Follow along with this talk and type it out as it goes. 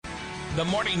The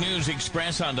Morning News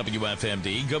Express on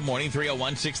WFMD. Good morning,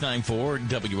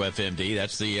 301-694-WFMD.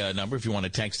 That's the number if you want to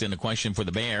text in a question for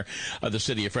the mayor of the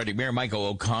city of Frederick. Mayor Michael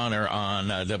O'Connor on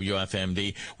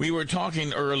WFMD. We were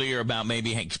talking earlier about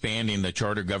maybe expanding the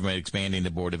charter government, expanding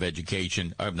the Board of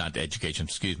Education, not Education,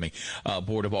 excuse me,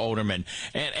 Board of Aldermen.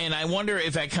 And I wonder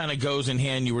if that kind of goes in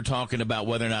hand. You were talking about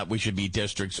whether or not we should be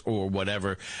districts or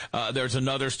whatever. There's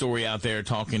another story out there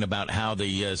talking about how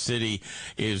the city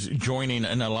is joining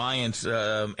an alliance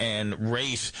and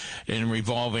race and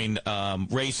revolving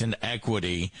race and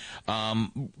equity.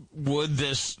 Would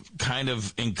this kind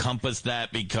of encompass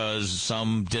that because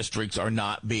some districts are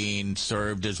not being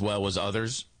served as well as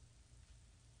others?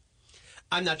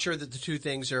 I'm not sure that the two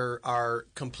things are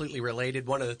completely related.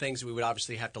 One of the things that we would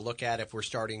obviously have to look at if we're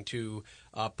starting to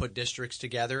put districts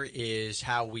together is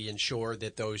how we ensure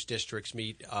that those districts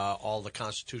meet all the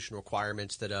constitutional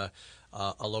requirements that a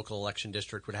local election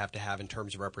district would have to have in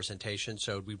terms of representation.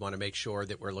 So we want to make sure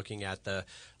that we're looking at the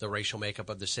racial makeup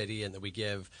of the city and that we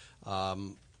give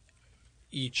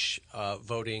each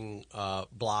voting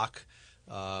block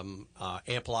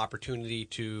ample opportunity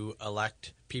to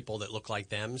elect people that look like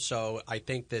them. So I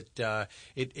think that the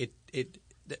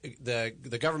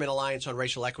Government Alliance on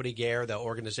Racial Equity, GARE, the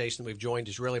organization that we've joined,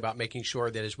 is really about making sure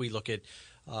that as we look at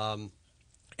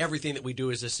everything that we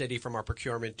do as a city, from our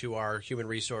procurement to our human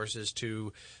resources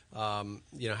to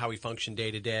how we function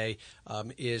day to day,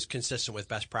 is consistent with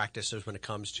best practices when it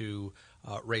comes to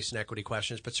race and equity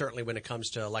questions. But certainly when it comes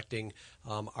to electing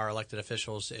our elected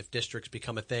officials, if districts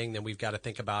become a thing, then we've got to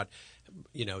think about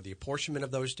the apportionment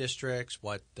of those districts,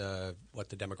 what the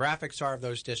demographics are of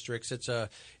those districts.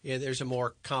 There's a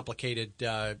more complicated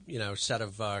set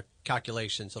of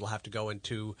calculations that'll have to go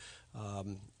into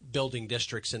building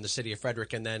districts in the city of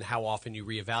Frederick, and then how often you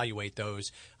reevaluate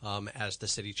those as the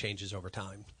city changes over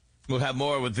time. We'll have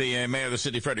more with the mayor of the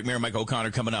city of Frederick, Mayor Michael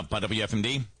O'Connor, coming up on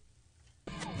WFMD.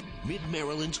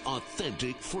 Mid-Maryland's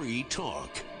authentic free talk.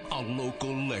 A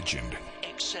local legend.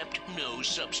 Except no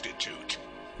substitute.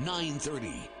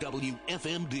 930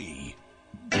 WFMD.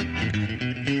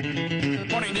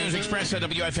 Morning News Express at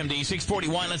WFMD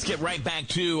 641. Let's get right back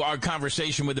to our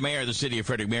conversation with the mayor of the city of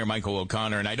Frederick, Mayor Michael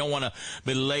O'Connor. And I don't want to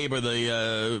belabor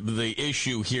the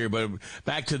issue here, but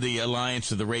back to the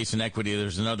Alliance of the Race and Equity.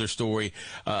 There's another story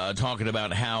talking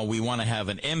about how we want to have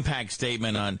an impact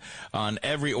statement on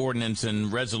every ordinance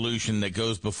and resolution that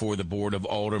goes before the Board of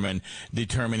Aldermen,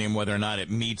 determining whether or not it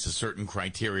meets a certain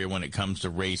criteria when it comes to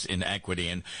race and equity.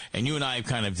 And you and I have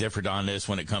kind of differed on this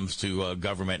when it comes to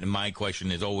government. And my question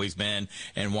has always been,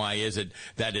 and why is it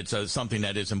that it's something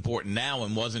that is important now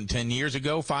and wasn't 10 years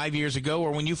ago, 5 years ago,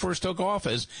 or when you first took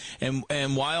office? And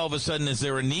why all of a sudden is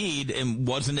there a need, and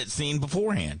wasn't it seen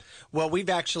beforehand? Well, we've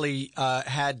actually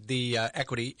had the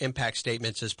equity impact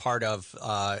statements as part of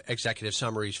executive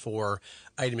summaries for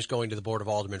items going to the Board of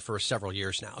Aldermen for several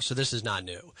years now. So this is not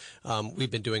new.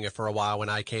 We've been doing it for a while. When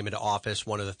I came into office,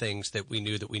 one of the things that we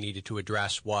knew that we needed to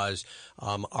address was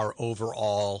our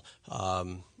overall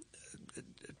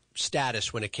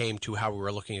status when it came to how we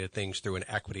were looking at things through an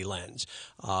equity lens.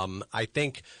 I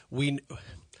think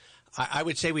I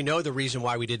would say we know the reason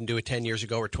why we didn't do it 10 years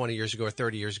ago or 20 years ago or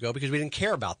 30 years ago, because we didn't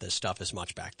care about this stuff as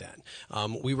much back then.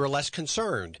 We were less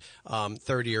concerned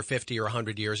 30 or 50 or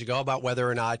 100 years ago about whether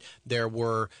or not there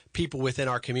were people within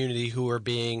our community who were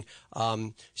being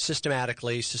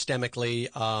systemically,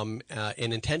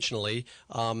 and intentionally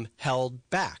held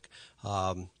back.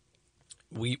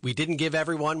 We didn't give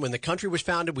everyone, when the country was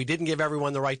founded, we didn't give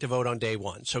everyone the right to vote on day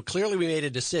one. So clearly we made a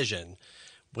decision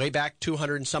way back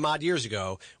 200 and some odd years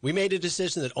ago. We made a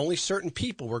decision that only certain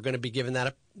people were going to be given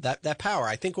that power.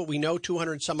 I think what we know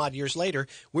 200 and some odd years later,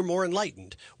 we're more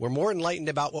enlightened. We're more enlightened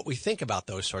about what we think about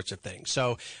those sorts of things.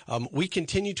 So we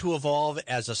continue to evolve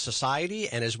as a society,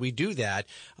 and as we do that,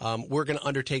 we're going to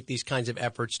undertake these kinds of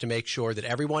efforts to make sure that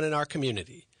everyone in our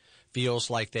community feels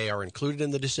like they are included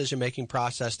in the decision-making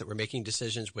process, that we're making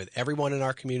decisions with everyone in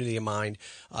our community in mind.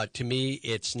 To me,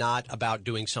 it's not about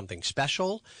doing something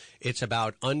special. It's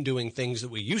about undoing things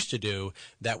that we used to do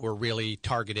that were really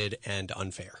targeted and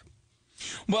unfair.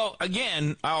 Well,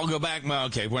 again, I'll go back. Well,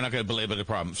 okay, we're not going to belabor the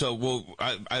problem. So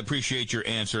I appreciate your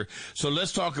answer. So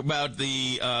let's talk about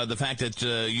the fact that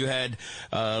you had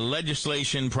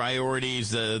legislation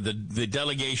priorities, the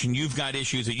delegation. You've got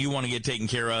issues that you want to get taken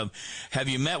care of. Have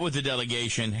you met with the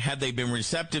delegation? Have they been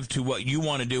receptive to what you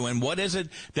want to do? And what is it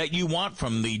that you want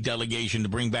from the delegation to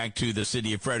bring back to the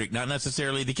city of Frederick? Not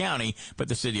necessarily the county, but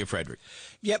the city of Frederick.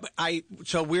 Yeah, but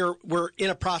so we're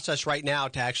in a process right now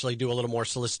to actually do a little more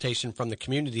solicitation from the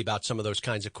community about some of those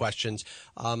kinds of questions.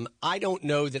 I don't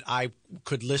know that I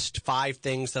could list 5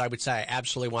 things that I would say I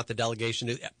absolutely want the delegation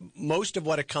to. Most of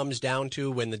what it comes down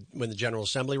to when the General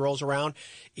Assembly rolls around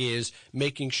is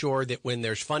making sure that when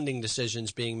there's funding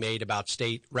decisions being made about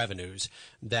state revenues,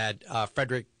 that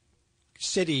Frederick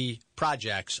City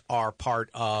projects are part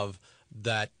of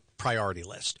that priority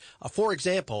list. For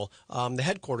example, the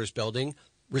headquarters building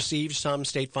received some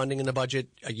state funding in the budget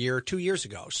a year or 2 years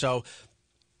ago. So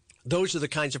those are the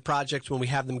kinds of projects when we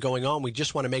have them going on, we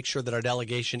just want to make sure that our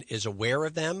delegation is aware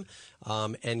of them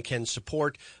and can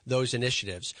support those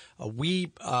initiatives.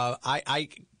 I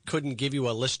couldn't give you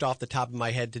a list off the top of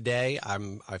my head today.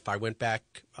 If I went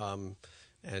back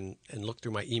and looked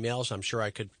through my emails, I'm sure I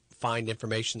could find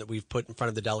information that we've put in front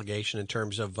of the delegation in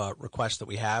terms of requests that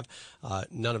we have.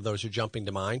 None of those are jumping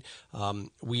to mind.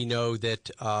 We know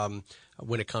that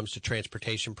when it comes to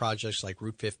transportation projects like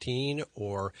Route 15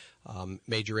 or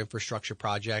major infrastructure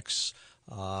projects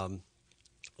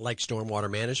like stormwater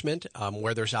management,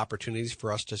 where there's opportunities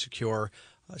for us to secure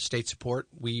state support,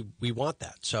 we want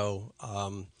that. So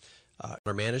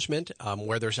management,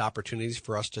 where there's opportunities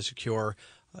for us to secure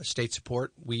state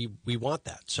support, we want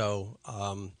that. So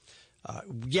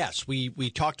yes, we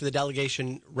talk to the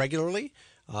delegation regularly.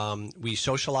 We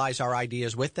socialize our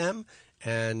ideas with them,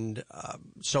 and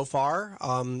so far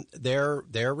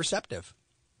they're receptive.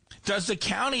 Does the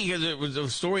county, there was a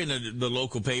story in the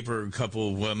local paper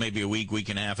maybe a week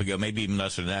and a half ago, maybe even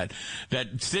less than that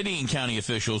city and county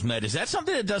officials met. Is that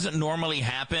something that doesn't normally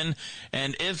happen?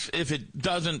 And if it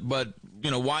doesn't, but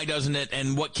why doesn't it?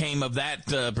 And what came of that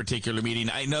particular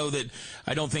meeting? I know that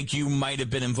I don't think you might have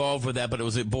been involved with that, but it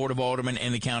was the Board of Aldermen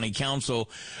and the County Council.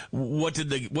 What did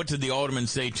the aldermen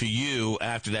say to you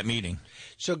after that meeting?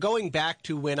 So going back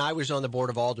to when I was on the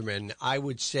Board of Aldermen, I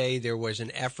would say there was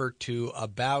an effort to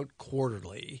about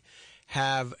quarterly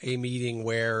have a meeting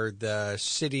where the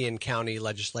city and county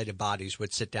legislative bodies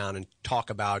would sit down and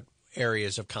talk about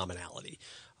areas of commonality.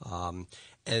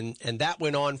 And that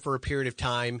went on for a period of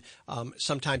time.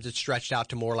 Sometimes it stretched out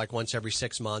to more like once every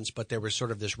 6 months, but there was sort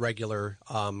of this regular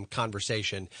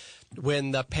conversation.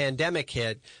 When the pandemic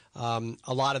hit,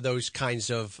 a lot of those kinds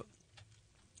of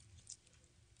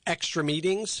extra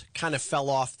meetings kind of fell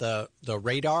off the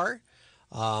radar.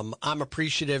 I'm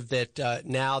appreciative that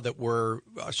now that we're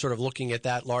sort of looking at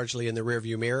that largely in the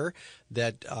rearview mirror,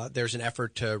 that there's an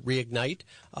effort to reignite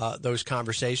those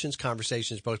conversations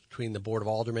both between the Board of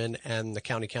Aldermen and the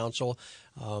County Council,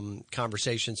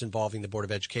 conversations involving the Board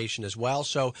of Education as well.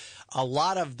 So a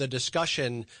lot of the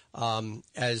discussion,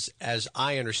 as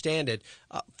I understand it,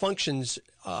 functions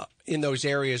in those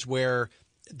areas where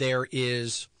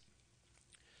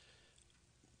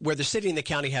where the city and the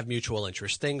county have mutual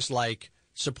interest, things like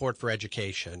support for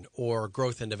education or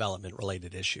growth and development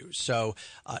related issues. So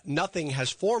nothing has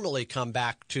formally come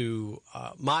back to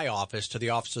my office, to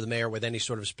the office of the mayor, with any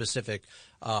sort of specific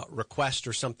request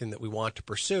or something that we want to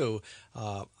pursue.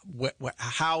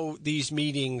 How these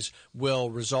meetings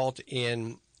will result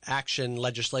in action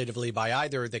legislatively by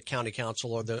either the county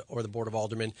council or the Board of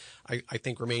Aldermen, I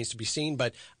think remains to be seen.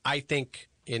 But I think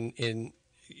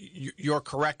you're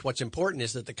correct. What's important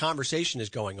is that the conversation is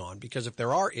going on, because if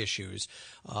there are issues,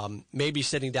 maybe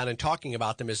sitting down and talking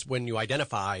about them is when you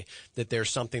identify that there's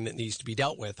something that needs to be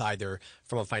dealt with, either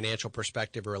from a financial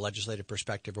perspective or a legislative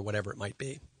perspective or whatever it might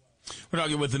be. We're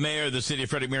talking with the mayor of the city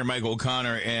of Frederick, Mayor Michael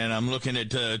O'Connor, and I'm looking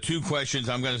at 2 questions.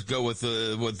 I'm going to go with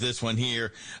this one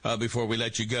here before we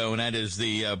let you go, and that is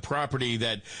the property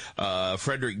that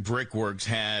Frederick Brickworks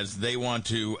has. They want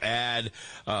to add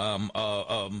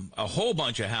a whole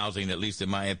bunch of housing, at least in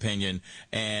my opinion,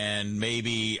 and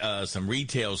maybe some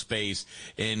retail space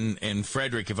in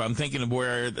Frederick. If I'm thinking of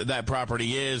where that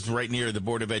property is, right near the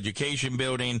Board of Education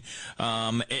building,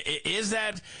 is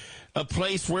that a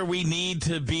place where we need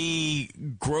to be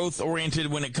growth oriented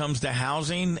when it comes to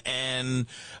housing? And,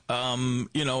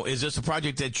 is this a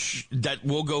project that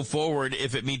will go forward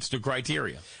if it meets the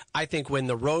criteria? I think when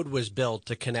the road was built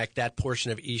to connect that portion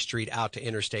of East Street out to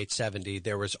Interstate 70,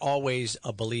 there was always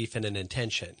a belief and an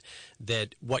intention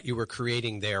that what you were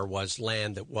creating there was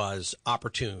land that was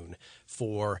opportune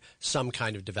for some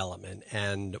kind of development.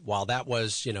 And while that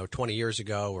was, 20 years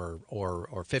ago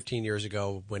or 15 years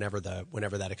ago, whenever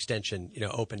that extension,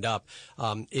 opened up,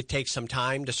 it takes some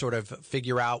time to sort of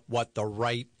figure out what the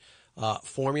right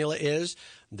formula is.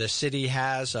 The city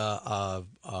has a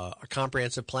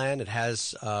comprehensive plan. It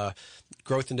has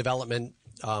growth and development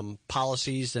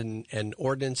policies and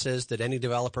ordinances that any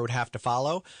developer would have to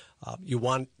follow. You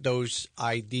want those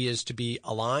ideas to be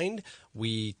aligned.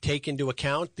 We take into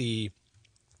account the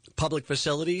public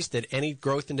facilities that any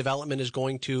growth and development is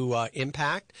going to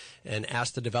impact, and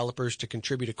ask the developers to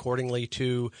contribute accordingly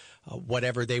to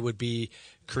whatever they would be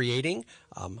creating.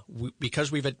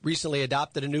 Because we've recently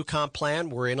adopted a new comp plan,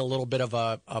 we're in a little bit of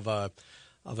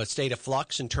a state of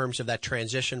flux in terms of that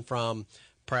transition from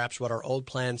perhaps what our old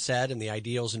plan said and the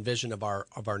ideals and vision of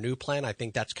our new plan. I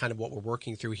think that's kind of what we're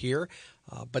working through here.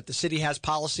 But the city has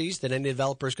policies that any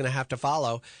developer is going to have to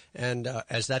follow. And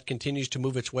as that continues to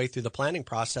move its way through the planning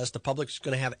process, the public is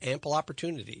going to have ample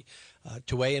opportunity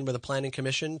to weigh in with the Planning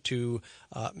Commission to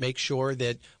make sure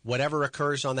that whatever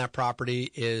occurs on that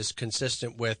property is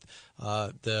consistent with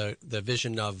the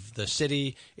vision of the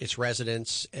city, its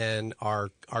residents, and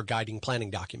our guiding planning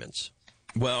documents.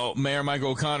 Well, Mayor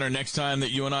Michael O'Connor, next time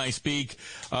that you and I speak,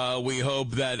 we hope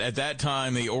that at that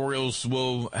time the Orioles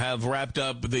will have wrapped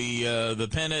up the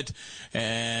pennant,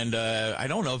 and I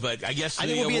don't know, but I guess I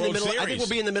think we'll be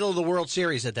in the middle of the World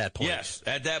Series at that point. Yes,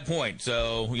 at that point.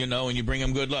 So and you bring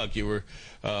them good luck. You were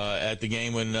at the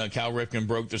game when Cal Ripken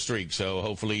broke the streak. So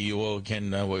hopefully you we'll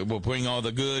bring all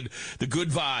the good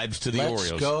vibes to the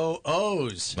Orioles. Let's go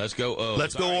O's. Let's go O's.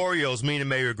 Let's go Orioles. Me and the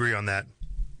mayor agree on that.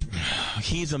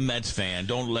 He's a Mets fan.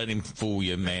 Don't let him fool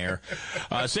you, Mayor.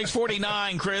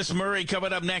 6:49, Chris Murray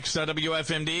coming up next on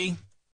WFMD.